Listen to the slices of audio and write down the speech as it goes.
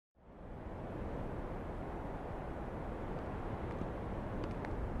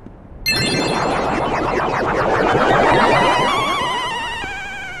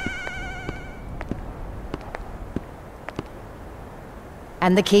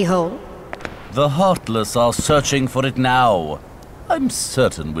And the keyhole? The Heartless are searching for it now. I'm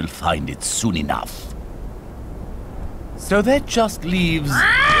certain we'll find it soon enough. So that just leaves...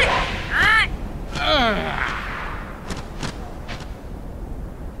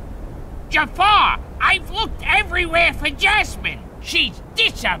 Jafar! I've looked everywhere for Jasmine! She's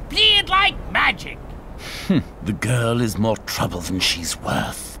disappeared like magic! The girl is more trouble than she's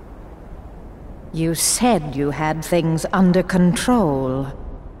worth. You said you had things under control.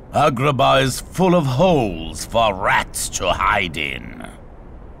 Agrabah is full of holes for rats to hide in.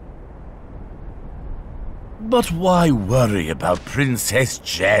 But why worry about Princess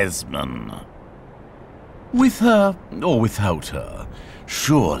Jasmine? With her or without her,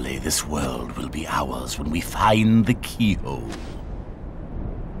 surely this world will be ours when we find the keyhole.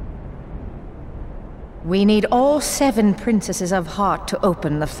 We need all 7 princesses of heart to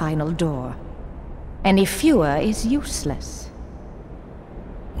open the final door. Any fewer is useless.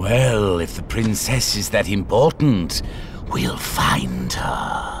 Well, if the princess is that important, we'll find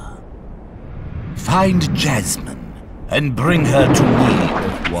her. Find Jasmine and bring her to me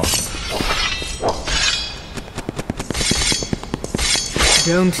at once.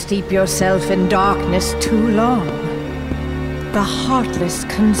 Don't steep yourself in darkness too long. The heartless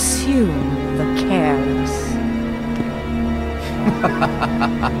consume the careless.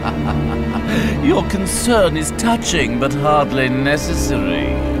 Your concern is touching, but hardly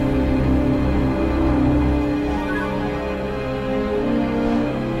necessary.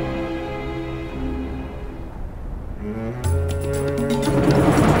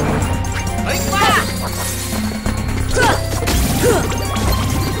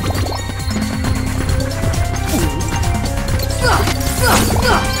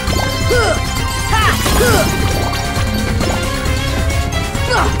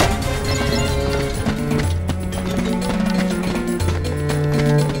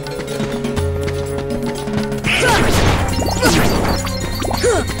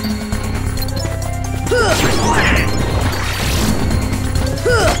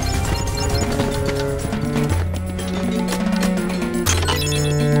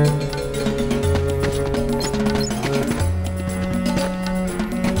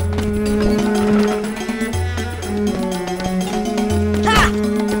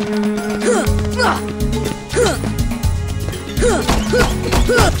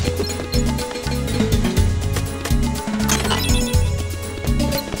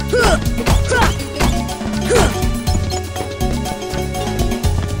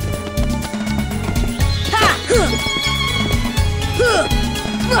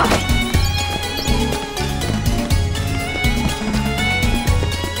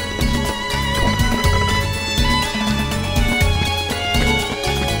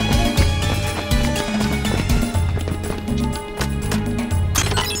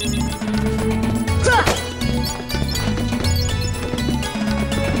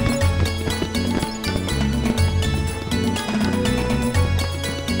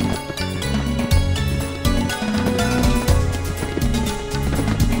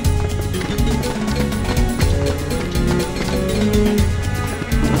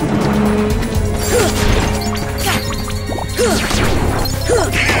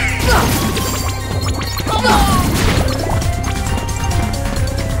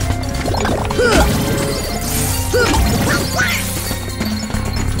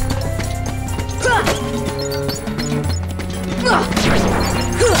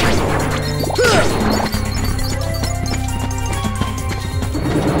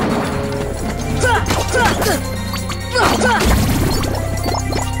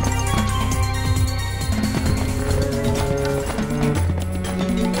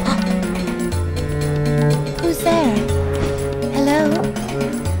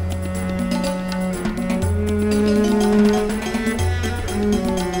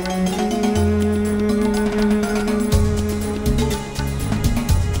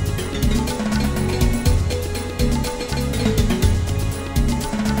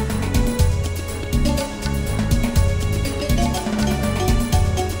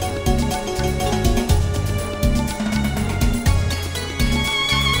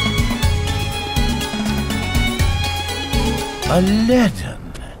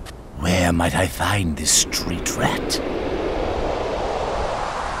 Aladdin, where might I find this street rat?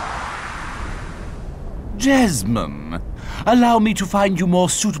 Jasmine, allow me to find you more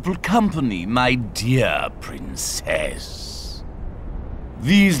suitable company, my dear princess.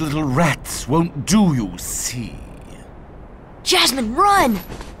 These little rats won't do, you see. Jasmine, run!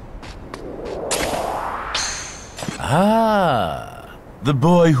 Ah, the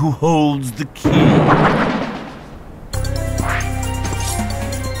boy who holds the key.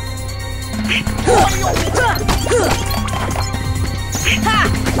 Ha!